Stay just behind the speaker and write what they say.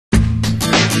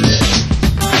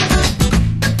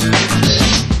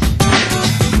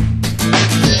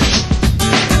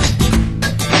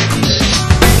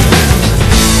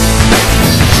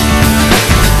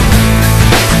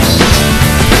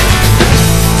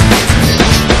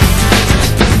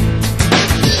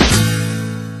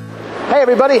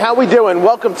everybody, how we doing?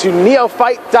 Welcome to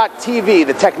Neophyte.tv,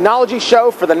 the technology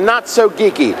show for the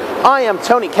not-so-geeky. I am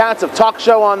Tony Katz of Talk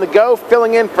Show on the Go,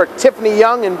 filling in for Tiffany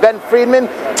Young and Ben Friedman.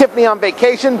 Tiffany on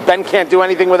vacation, Ben can't do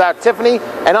anything without Tiffany,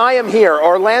 and I am here,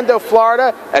 Orlando,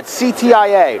 Florida, at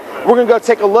CTIA. We're going to go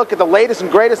take a look at the latest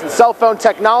and greatest in cell phone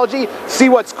technology, see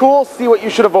what's cool, see what you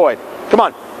should avoid. Come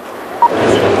on.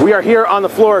 We are here on the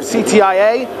floor of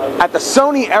CTIA at the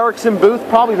Sony Ericsson booth,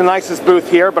 probably the nicest booth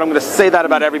here, but I'm going to say that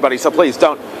about everybody, so please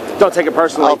don't take it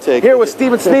personally. I'll take here it. with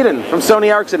Steven Sneeden from Sony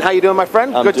Ericsson. How you doing, my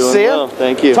friend? I'm Good to doing see well, you.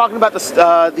 thank you. Talking about the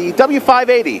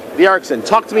W580, the Ericsson.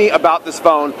 Talk to me about this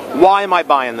phone. Why am I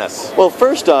buying this? Well,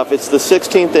 first off, it's the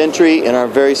 16th entry in our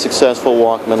very successful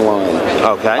Walkman line.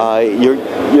 Okay.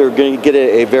 You're going to get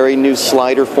a very new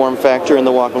slider form factor in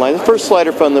the Walkman line. The first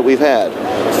slider phone that we've had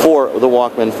for the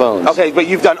Walkman phones. Okay, but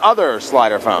you've done other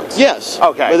slider phones. Yes.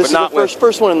 Okay, but this is the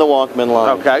first one in the Walkman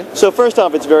line. Okay. So first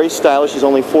off, it's very stylish. It's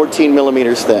only 14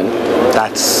 millimeters thin.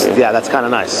 That's kind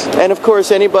of nice. And of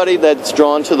course, anybody that's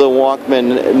drawn to the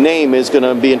Walkman name is going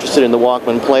to be interested in the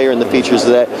Walkman player and the features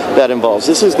that involves.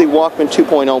 This is the Walkman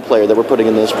 2.0 player that we're putting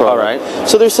in this program. All right.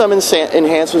 So there's some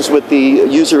enhancements with the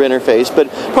user interface, but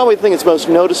probably the thing that's most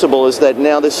noticeable is that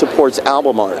now this supports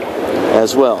album art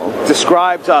as well.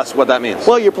 Describe to us what that means.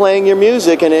 Well, you're playing your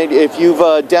music, and if you've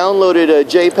downloaded a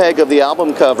JPEG of the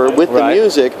album cover with the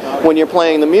music, when you're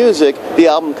playing the music, the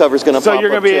album cover is going to pop up. So you're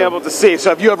going to be able to see.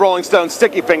 So if you have Rolling Stone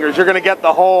sticky fingers, you're going to get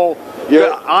the whole. All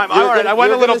right, I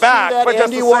went a little back, but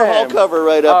just Andy Warhol cover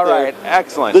right up there. All right,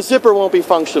 excellent. The zipper won't be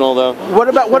functional though. What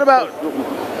about?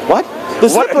 What? The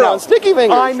zipper on sticky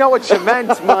fingers. I know what you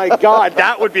meant. My God,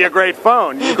 that would be a great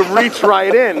phone. You could reach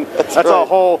right in. That's right. A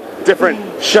whole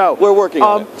different show. We're working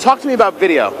on it. Talk to me about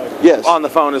video. Yes. On the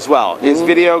phone as well. Is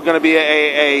video going to be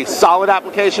a solid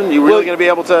application? You really going to be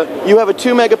able to? You have a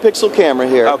 2-megapixel camera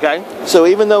here. Okay. So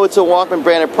even though it's a Walkman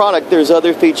branded product, there's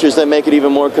other features that make it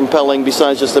even more compelling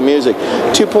besides just the music.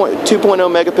 2.0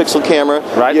 megapixel camera.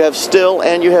 Right. You have still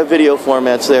and you have video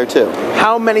formats there too.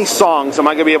 How many songs am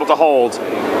I going to be able to hold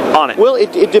on it? Well,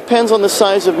 it depends on the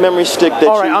size of memory stick that you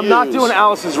use. All right, I'm not doing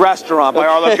Alice's Restaurant by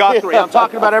Arlo Guthrie. I'm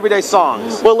talking about everyday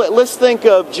songs. Well, let's think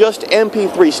of just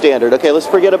MP3 standard. Okay, let's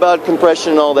forget about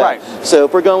compression and all that. Right. So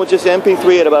if we're going with just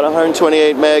MP3 at about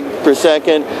 128 meg per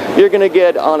second, you're going to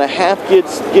get on a half gig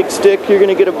stick, you're going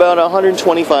to get about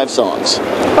 125 songs.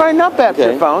 All right, not bad for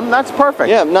your phone. That's perfect.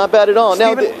 Yeah, not bad at all.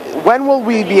 Steven, when will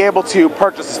we be able to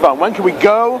purchase this phone? When can we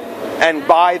go and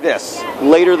buy this?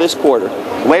 Later this quarter.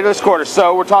 Later this quarter.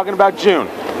 So we're talking about June.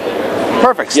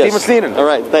 Perfect. Yes. Steven Sneeden. All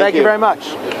right. Thank you very much.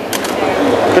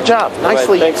 Good job.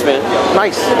 Nicely. Right, thanks, man.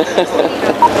 Nice.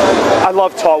 I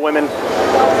love tall women,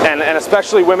 and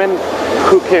especially women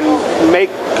who can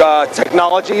make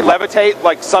technology levitate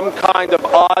like some kind of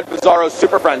odd, bizarro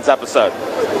Super Friends episode.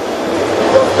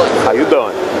 How you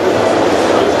doing?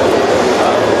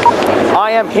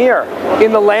 I am here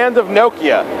in the land of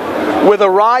Nokia with a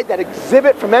ride that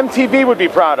Exhibit from MTV would be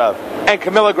proud of. And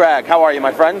Camilla Gregg, how are you,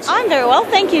 my friends? I'm very well,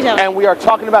 thank you, Tony. And we are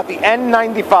talking about the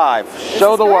N95.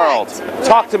 Show the world.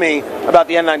 Talk to me about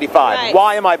the N95. Right.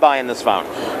 Why am I buying this phone?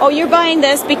 Oh, you're buying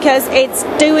this because it's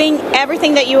doing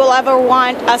everything that you will ever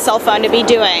want a cell phone to be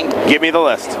doing. Give me the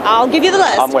list. I'll give you the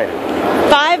list. I'm waiting.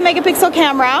 5-megapixel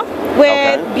camera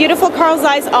with beautiful Carl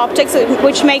Zeiss optics,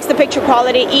 which makes the picture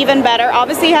quality even better.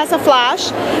 Obviously, it has a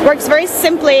flash. Works very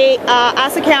simply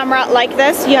as a camera like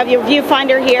this. You have your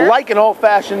viewfinder here. Like an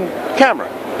old-fashioned camera.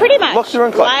 Pretty much. Look through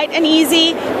and click. Light and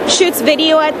easy. Shoots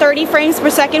video at 30 frames per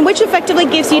second, which effectively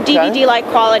gives you DVD-like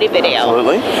quality video.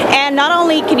 Absolutely. And not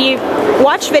only can you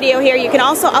watch video here, you can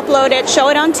also upload it, show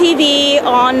it on TV,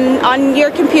 on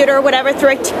your computer, whatever,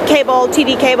 through a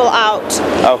TV cable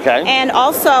out. Okay. And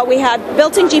also, we have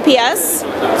built-in GPS,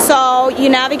 so you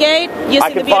navigate using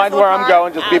I can find where I'm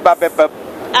going, just beep, bop, beep, bop.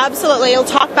 Absolutely, it'll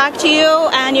talk back to you,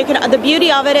 and you can. The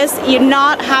beauty of it is you're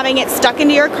not having it stuck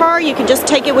into your car. You can just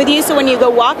take it with you. So when you go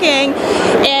walking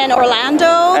in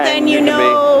Orlando, then you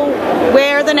know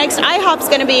where the next IHOP's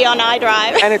going to be on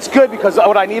iDrive. And it's good because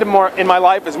what I need more in my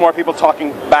life is more people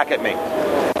talking back at me.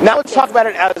 Now let's talk about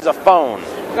it as a phone.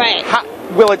 Right.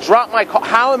 Will it drop my call?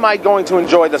 How am I going to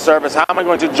enjoy the service? How am I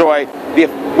going to enjoy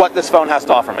what this phone has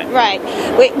to offer me? Right.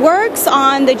 It works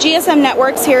on the GSM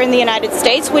networks here in the United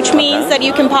States, which means that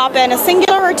you can pop in a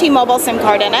singular or T-Mobile SIM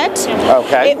card in it.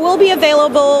 Okay. It will be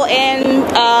available in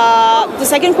the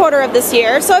second quarter of this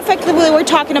year, so effectively we're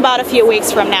talking about a few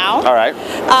weeks from now. All right.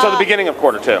 So the beginning of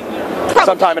quarter two. Probably.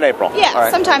 Sometime in April. Yeah,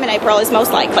 sometime in April is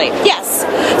most likely. Yes.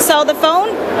 So the phone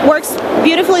works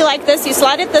beautifully like this. You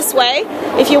slide it this way.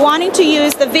 If you're wanting to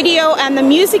use the video and the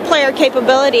music player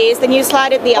capabilities, then you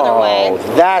slide it the other way. Oh,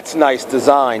 that's nice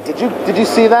design. Did you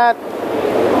see that?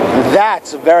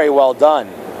 That's very well done.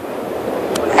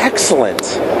 Excellent.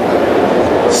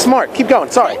 Smart. Keep going.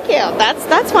 Sorry. Thank you.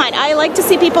 That's fine. I like to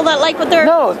see people that like what they're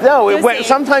No.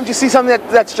 Sometimes you see something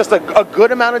that's just a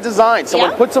good amount of design.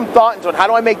 Someone put some thought into it. How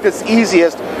do I make this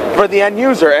easiest for the end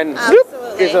user? And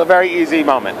it's a very easy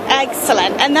moment.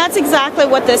 Excellent. And that's exactly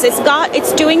what this is.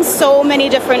 It's doing so many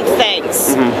different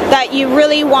things that you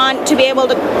really want to be able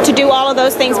to do all of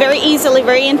those things very easily,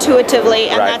 very intuitively,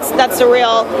 and that's the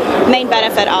real main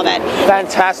benefit of it.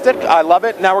 Fantastic. I love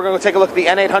it. Now we're going to take a look at the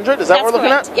N800. Is that what we're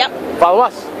looking at? Yep. Follow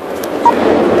us.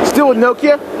 Still with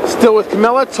Nokia, still with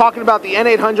Camilla, talking about the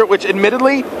N800, which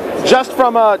admittedly, just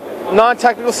from a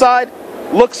non-technical side,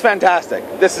 looks fantastic.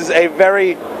 This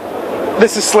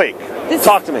is sleek.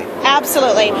 Talk to me.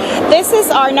 Absolutely. This is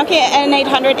our Nokia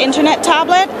N800 Internet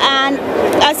tablet, and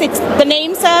as the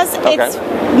name says, its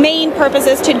main purpose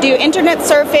is to do internet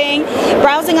surfing,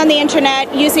 browsing on the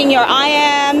internet, using your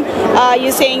IM,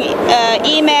 using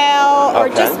email, or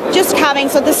just having.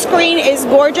 So the screen is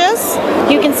gorgeous.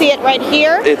 You can see it right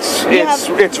here.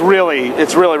 It's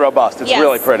really robust. It's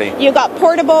really pretty. You've got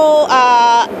portable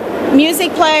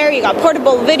music player. You got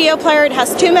portable video player. It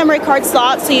has 2 memory card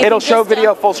slots, so it'll show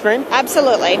video full screen.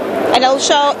 Absolutely, and it'll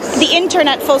show the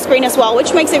internet full screen as well,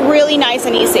 which makes it really nice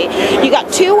and easy. You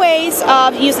got 2 ways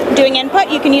of doing input.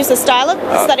 You can use the stylus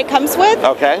that it comes with,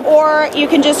 or you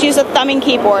can just use a thumbing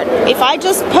keyboard. If I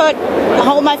just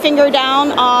hold my finger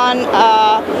down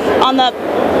on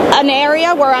an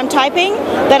area where I'm typing,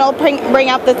 then it'll bring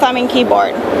up the thumbing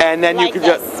keyboard. And then you can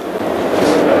just.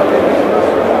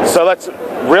 So let's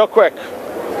real quick.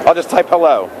 I'll just type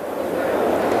hello.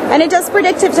 And it does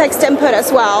predictive text input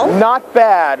as well. Not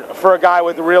bad for a guy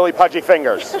with really pudgy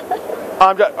fingers.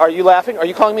 Are you laughing? Are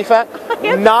you calling me fat?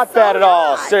 Not bad at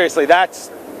all. Seriously, that's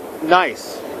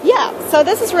nice. Yeah, so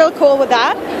this is real cool with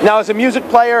that. Now, as a music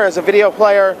player, as a video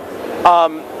player,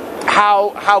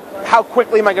 how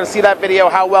quickly am I going to see that video?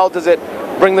 How well does it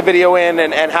bring the video in,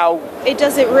 and how? It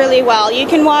does it really well. You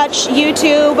can watch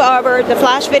YouTube over the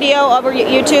Flash video over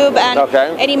YouTube and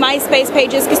any MySpace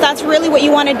pages, because that's really what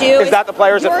you want to do. Is that the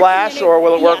players at Flash, or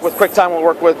will it work with QuickTime? Will it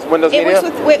work with Windows Media?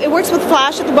 It works with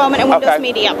Flash at the moment and Windows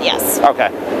Media, yes.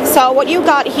 Okay. So what you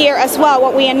got here as well,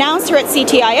 what we announced here at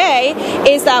CTIA,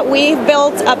 is that we've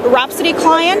built a Rhapsody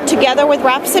client together with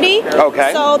Rhapsody.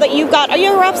 Okay. So that you've got, are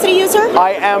you a Rhapsody user?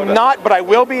 I am not, but I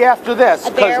will be after this,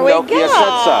 because Nokia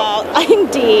said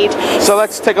so. Indeed. So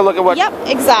let's take a look at what. Yep,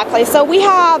 exactly. So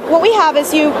what we have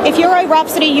is if you're a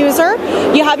Rhapsody user,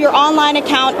 you have your online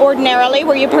account ordinarily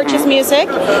where you purchase music.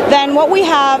 Then what we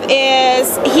have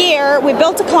is here, we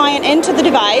built a client into the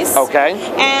device. Okay.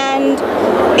 And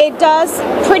it does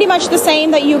pretty much the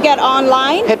same that you get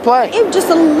online. Hit play. Just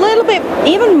a little bit,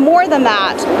 even more than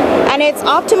that. And it's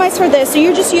optimized for this, so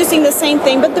you're just using the same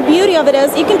thing. But the beauty of it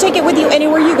is you can take it with you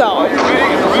anywhere you go.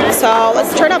 So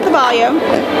let's turn up the volume.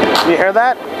 You hear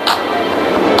that?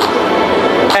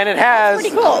 And it has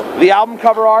the album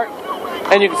cover art,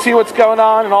 and you can see what's going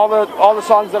on and all the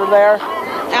songs that are there.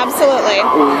 Absolutely.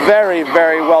 Very,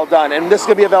 very well done. And this is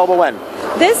going to be available when?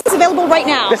 This is available right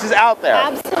now. This is out there.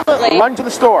 Absolutely. Run to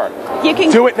the store. You can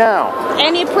do it now.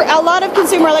 A lot of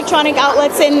consumer electronic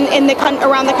outlets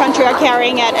around the country are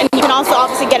carrying it, and you can also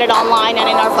obviously get it online and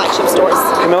in our flagship stores.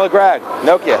 Camilla Gregg,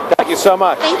 Nokia, thank you so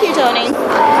much. Thank you, Tony.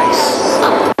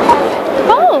 Nice.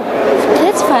 Oh,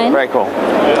 that's fine. Very cool.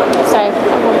 Sorry,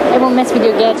 I won't mess with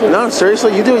your gadgets. No,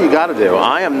 seriously, you do what you got to do.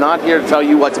 I am not here to tell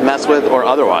you what to mess with or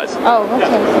otherwise. Oh,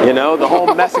 okay. You know, the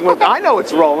whole messing with. I know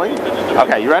it's rolling.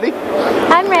 Okay, you ready?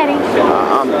 I'm ready.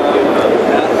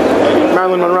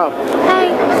 Marilyn Monroe. Hi.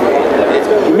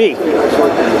 Me.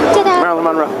 Ta-da. Marilyn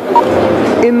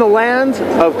Monroe. In the land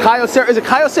of Kyocera. Is it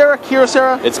Kyocera?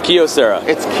 Kyocera? It's Kyocera.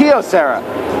 It's Kyocera.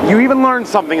 You even learned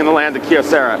something in the land of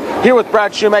Kyocera. Here with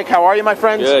Brad Shoemake. How are you, my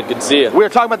friends? Good to see you. We're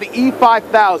talking about the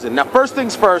E5000. Now, first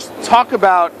things first, talk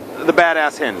about the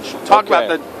badass hinge. Talk about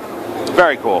the...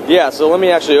 Very cool. Yeah, so let me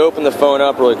actually open the phone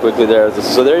up really quickly there.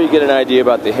 So there you get an idea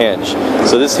about the hinge.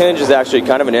 So this hinge is actually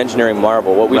kind of an engineering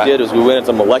marvel. What we did is we went at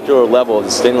the molecular level of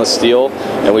the stainless steel,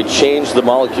 and we changed the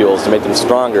molecules to make them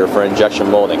stronger for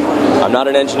injection molding. I'm not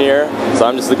an engineer, so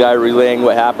I'm just the guy relaying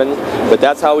what happened, but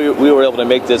that's how we were able to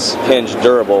make this hinge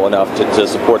durable enough to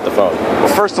support the phone.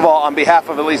 Well, first of all, on behalf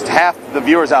of at least half the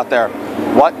viewers out there,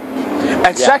 what?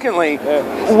 And secondly,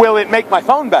 will it make my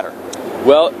phone better?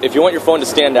 Well, if you want your phone to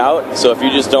stand out, so if you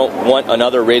just don't want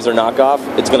another Razr knockoff,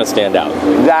 it's going to stand out.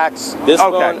 This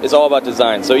phone is all about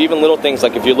design. So even little things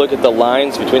like if you look at the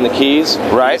lines between the keys,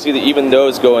 you see that even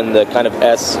those go in the kind of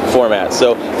S format.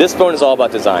 So this phone is all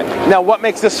about design. Now, what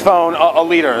makes this phone a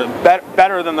leader,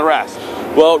 better than the rest?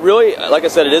 Well, really, like I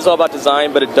said, it is all about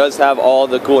design, but it does have all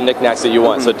the cool knickknacks that you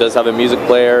want. So it does have a music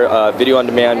player, video on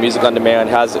demand, music on demand,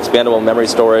 has expandable memory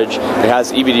storage, it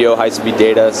has EVDO high-speed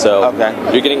data, so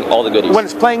you're getting all the goodies. When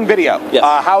it's playing video, yes.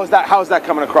 How is that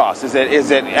coming across?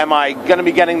 Am I going to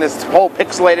be getting this whole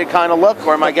pixelated kind of look,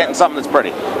 or am I getting something that's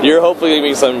pretty? You're hopefully going to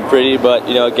be something pretty, but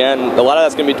again, a lot of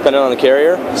that's going to be dependent on the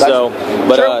carrier.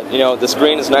 The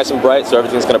screen is nice and bright, so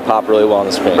everything's going to pop really well on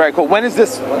the screen. Very cool. When is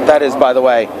this? That is, by the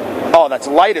way, that's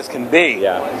light as can be.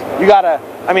 Yeah. You gotta.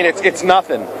 I mean, it's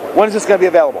nothing. When is this going to be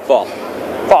available? Fall.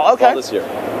 Fall. Okay. Fall this year.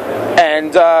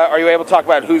 And are you able to talk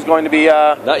about who's going to be?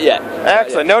 Not yet.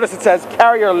 Excellent. Notice it says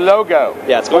Carrier logo.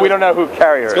 Yeah, we don't know who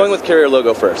Carrier is. It's going with Carrier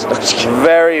logo first.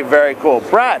 Very, very cool.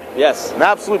 Brad. Yes. An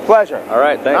absolute pleasure. All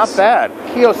right, thanks. Not bad.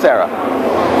 Kyocera.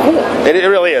 Cool. It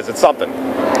really is. It's something.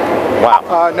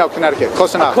 Wow. No, Connecticut.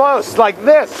 Close enough. Close, like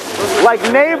this, like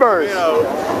neighbors.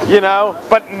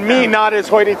 But me not as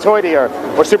hoity-toity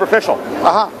or superficial.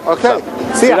 Okay.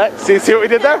 So, see what we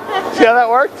did there? See how that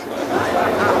worked?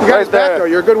 You got his back though.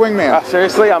 You're a good wingman.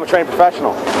 Seriously, I'm a trained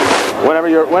professional. Whenever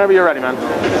you're ready, man.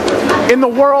 In the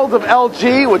world of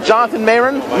LG with Jonathan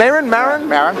Marin.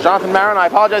 Jonathan Marin, I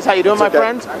apologize. How you doing, my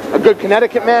friend? A good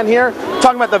Connecticut man here.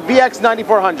 Talking about the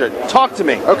VX9400. Talk to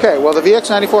me. Okay, well the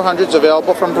VX9400 is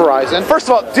available from Verizon. First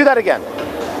of all, do that again.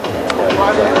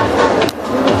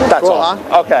 That's cool, all.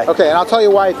 huh? Okay. Okay, and I'll tell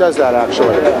you why it does that,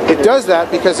 actually. It does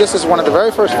that because this is one of the very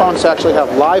first phones to actually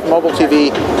have live mobile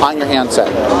TV on your handset.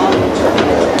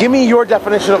 Give me your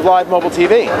definition of live mobile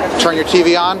TV. Turn your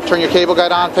TV on, turn your cable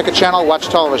guide on, pick a channel, watch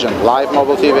television. Live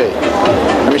mobile TV.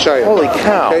 Let me show you. Holy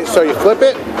cow. Okay, so you flip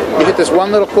it, you hit this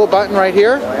one little cool button right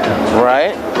here.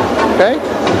 Right. Okay.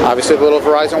 Obviously the little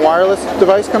Verizon wireless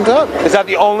device comes up. Is that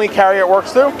the only carrier it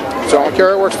works through? It's the only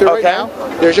carrier it works through right now.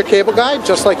 There's your cable guide,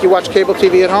 just like you watch cable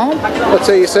TV at home. Let's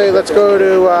say you say, let's go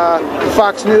to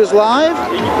Fox News Live,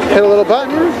 hit a little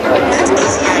button,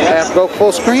 and go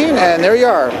full screen, and there you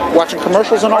are, watching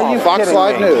commercials and all, Fox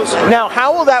Live News. Now,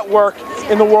 how will that work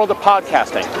in the world of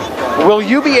podcasting? Will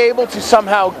you be able to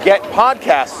somehow get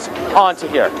podcasts onto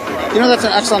here? That's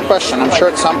an excellent question. I'm sure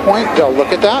at some point they'll look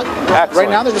at that. Excellent. Right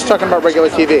now they're just talking about regular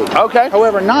TV. Okay.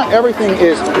 However, not everything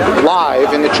is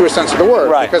live in the truest sense of the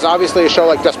word. Right. Because obviously a show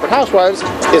like Desperate Housewives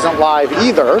isn't live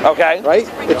either. Okay. Right?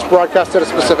 It's broadcast at a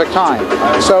specific time.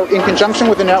 So in conjunction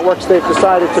with the networks, they've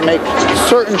decided to make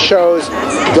certain shows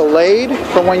delayed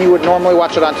from when you would normally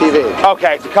watch it on TV.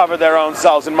 Okay, to cover their own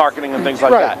sales and marketing and things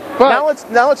like that. But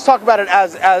now let's talk about it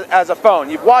as a phone.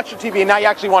 You've watched your TV and now you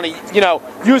actually want to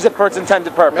use it for its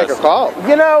intended purpose. Make a call.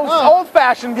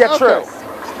 Old-fashioned yet true.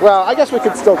 Well, I guess we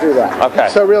could still do that. Okay.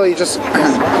 So really, just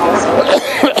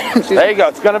there you go.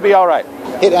 It's going to be all right.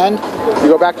 Hit end. You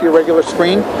go back to your regular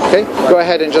screen. Okay. Go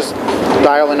ahead and just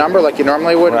dial a number like you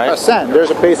normally would. Right. Send. There's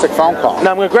a basic phone call.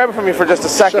 Now I'm going to grab it from you for just a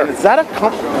second. Sure. Is that a?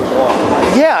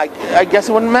 Yeah, I guess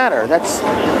it wouldn't matter.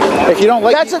 If you don't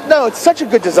like. No, it's such a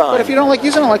good design. But if you don't like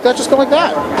using it like that, just go like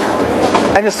that.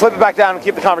 And just flip it back down and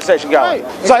keep the conversation going.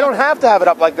 Right. So I don't have to have it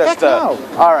up like this. Heck no.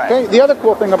 All right. Okay. The other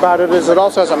cool thing about it is it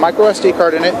also has a micro SD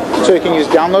card in it, so you can use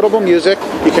downloadable music.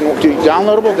 You can do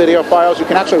downloadable video files. You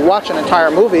can actually watch an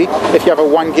entire movie if you have a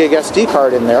 1 gig SD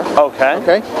card in there. Okay.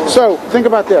 Okay. So think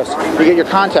about this: you get your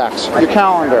contacts, your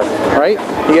calendar, right?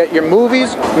 You get your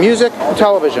movies, music, and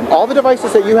television. All the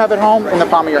devices that you have at home in the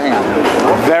palm of your hand.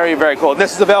 Very, very cool.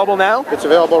 This is available now? It's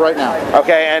available right now.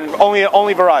 Okay, and only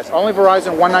Verizon. Only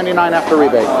Verizon, $199 after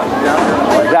rebate.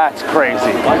 That's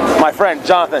crazy. My friend,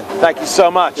 Jonathan, thank you so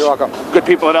much. You're welcome. Good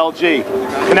people at LG.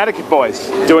 Connecticut boys,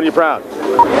 doing you proud.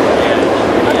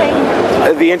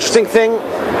 The interesting thing,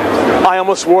 I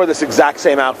almost wore this exact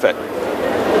same outfit.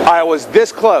 I was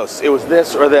this close. It was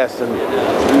this or this,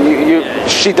 and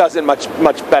she does it much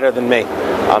better than me.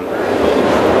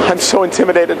 I'm so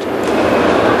intimidated.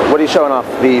 What are you showing off?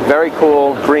 The very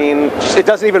cool green. It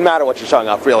doesn't even matter what you're showing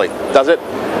off, really, does it?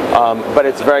 But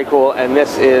it's very cool, and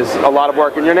this is a lot of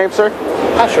work. And your name, sir?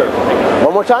 Pasher.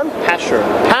 One more time? Pasher.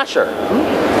 Pasher.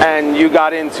 And you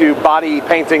got into body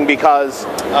painting because,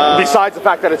 besides the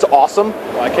fact that it's awesome?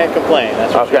 Well, I can't complain,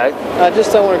 that's for okay.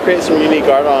 Sure. I want to create some unique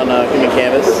art on a human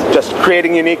canvas. Just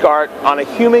creating unique art on a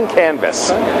human canvas.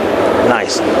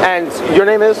 Nice. And your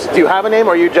name is? Do you have a name,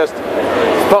 or are you just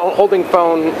holding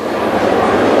phone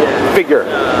figure?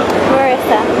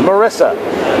 Marissa.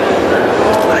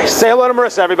 Nice. Say hello to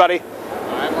Marissa, everybody.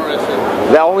 Hi,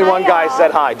 Marissa. The only one guy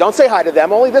said hi. Don't say hi to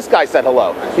them. Only this guy said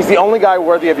hello. He's the only guy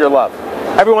worthy of your love.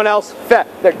 Everyone else, they're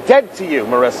dead to you,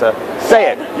 Marissa.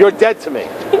 Say it. You're dead to me.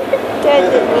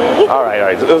 Dead to me. All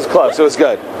right. It was close. It was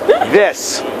good.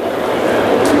 This.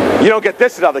 You don't get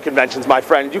this at other conventions, my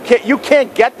friend. You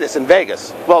can't get this in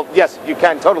Vegas. Well, yes, you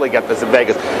can totally get this in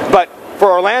Vegas. But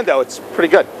for Orlando, it's pretty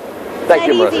good. Thank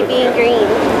you, Not easy Marissa. being green.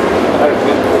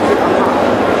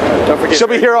 Don't forget. She'll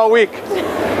be here all week.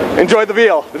 Enjoy the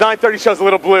veal. The 9:30 show's a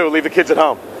little blue. Leave the kids at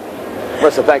home.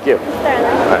 Marissa, thank you.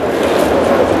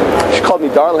 She called me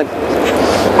darling.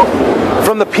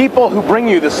 From the people who bring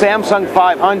you the Samsung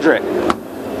 500.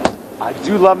 I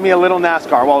do love me a little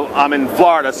NASCAR. Well, I'm in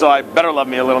Florida, so I better love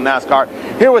me a little NASCAR.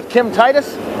 Here with Kim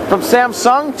Titus from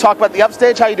Samsung. Talk about the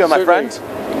upstage. How you doing, my friends?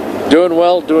 Doing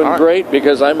well, doing great,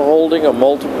 because I'm holding a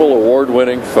multiple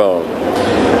award-winning phone.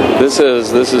 This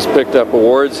has picked up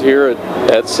awards here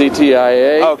at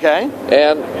CTIA. Okay.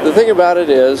 And the thing about it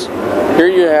is, here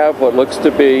you have what looks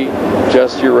to be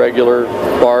just your regular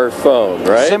bar phone,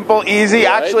 right? Simple, easy,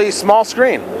 right? Actually small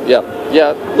screen. Yeah,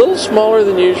 a little smaller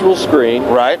than usual screen.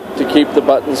 Right. To keep the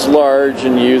buttons large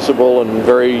and usable and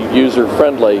very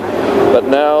user-friendly. But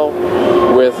now,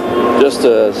 with just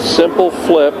a simple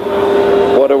flip,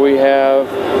 what do we have?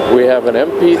 We have an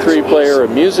MP3 player, a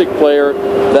music player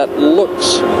that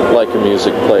looks like a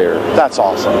music player. That's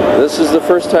awesome. This is the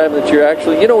first time that you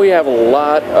actually, we have a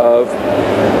lot of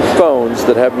phones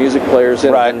that have music players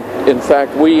in right. them. In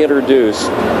fact, we introduced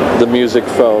the music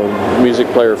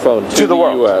player phone to the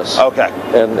world. US. Okay.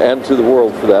 And to the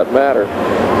world for that matter.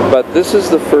 But this is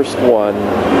the first one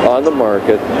on the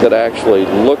market that actually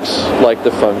looks like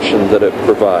the function that it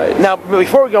provides. Now,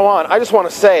 before we go on, I just want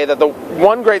to say that the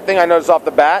one great thing I noticed off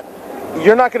the bat,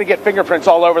 you're not going to get fingerprints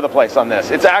all over the place on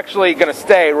this. It's actually going to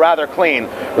stay rather clean,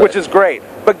 which is great.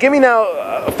 But give me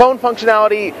now phone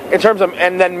functionality in terms of,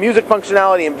 and then music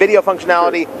functionality and video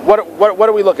functionality. Sure. What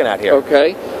are we looking at here?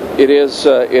 Okay. It is,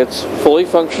 it's fully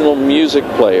functional music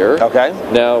player. Okay.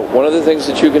 Now, one of the things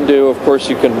that you can do, of course,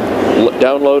 you can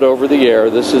download over the air.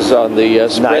 This is on the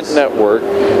Sprint network.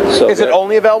 So is it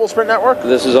only available Sprint network?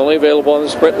 This is only available on the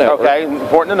Sprint network. Okay,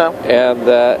 important to know. And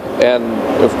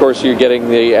of course, you're getting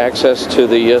the access to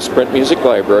the Sprint music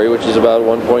library, which is about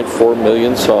 1.4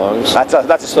 million songs. That's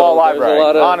a small library.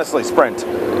 Honestly, Sprint.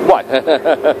 What?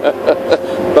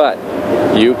 But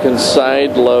you can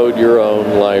side load your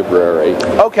own library.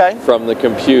 Okay. From the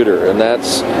computer, and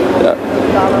that's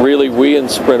really, we and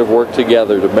Sprint have worked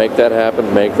together to make that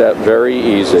happen, make that very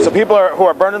easy. So people who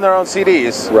are burning their own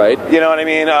CDs, right? You know what I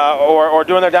mean, or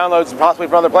doing their downloads possibly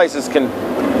from other places can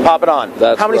pop it on.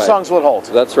 That's How many songs will it hold?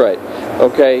 That's right.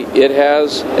 Okay, it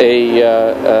has a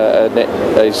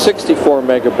 64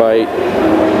 megabyte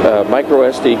micro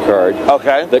SD card.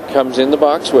 Okay. That comes in the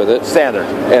box with it. Standard.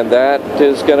 And that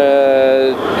is going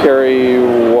to carry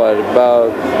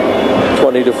about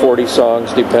 20 to 40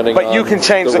 songs, depending on. But you can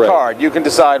change the card. You can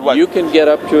decide what. You can get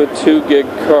up to a 2 gig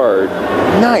card.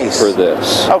 Nice. For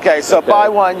this. Okay, so buy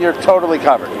one, you're totally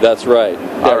covered. That's right.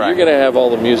 All right. You're going to have all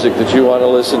the music that you want to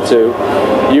listen to.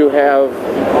 You have,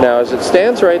 now as it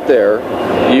stands right there,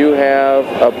 you have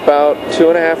about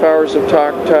 2.5 hours of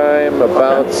talk time,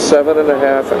 about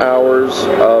 7.5 hours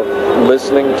of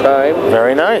listening time.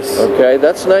 Very nice. Okay,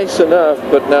 that's nice enough,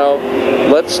 but now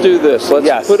let's do this.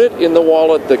 Let's put it in the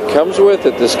wallet that comes with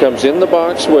it. This comes in the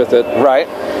box with it. Right.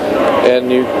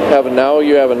 And you have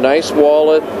a nice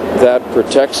wallet that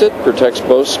protects it, protects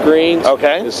both screens.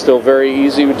 Okay. It's still very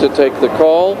easy to take the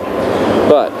call,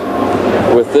 but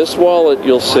with this wallet,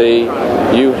 you'll see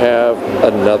you have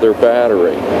another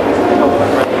battery.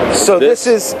 So this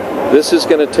is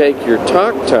going to take your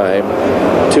talk time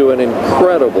to an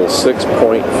incredible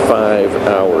 6.5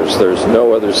 hours. There's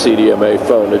no other CDMA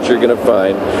phone that you're going to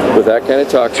find with that kind of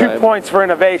talk time. 2 points for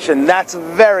innovation. That's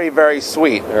very, very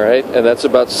sweet. All right, and that's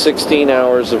about 16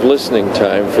 hours of listening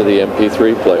time for the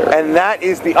MP3 player. And that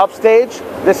is the upstage.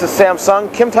 This is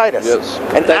Samsung. Kim Titus. Yes.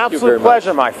 An absolute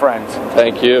pleasure, my friend.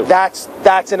 Thank you. That's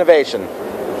innovation.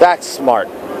 That's smart.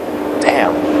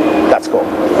 Damn. That's cool.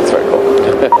 That's very cool.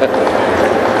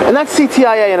 And that's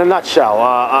CTIA in a nutshell.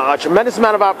 A tremendous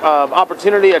amount of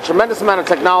opportunity, a tremendous amount of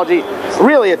technology.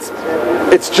 Really,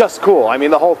 it's just cool. I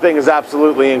mean, the whole thing is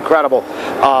absolutely incredible.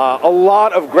 A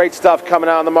lot of great stuff coming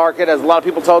out on the market. As a lot of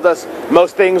people told us,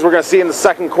 most things we're going to see in the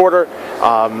second quarter.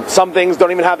 Some things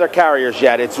don't even have their carriers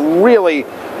yet. It's really,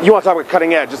 you want to talk about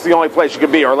cutting edge, it's the only place you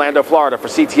could be, Orlando, Florida, for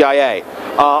CTIA.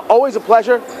 Always a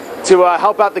pleasure to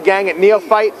help out the gang at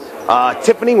Neophyte.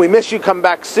 Tiffany, we miss you. Come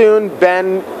back soon.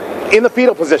 Ben, in the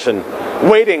fetal position,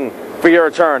 waiting for your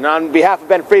return. On behalf of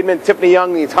Ben Friedman, Tiffany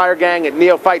Young, the entire gang at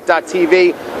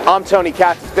Neophyte.tv, I'm Tony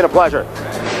Katz. It's been a pleasure.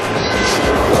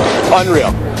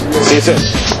 Unreal. See you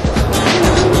soon.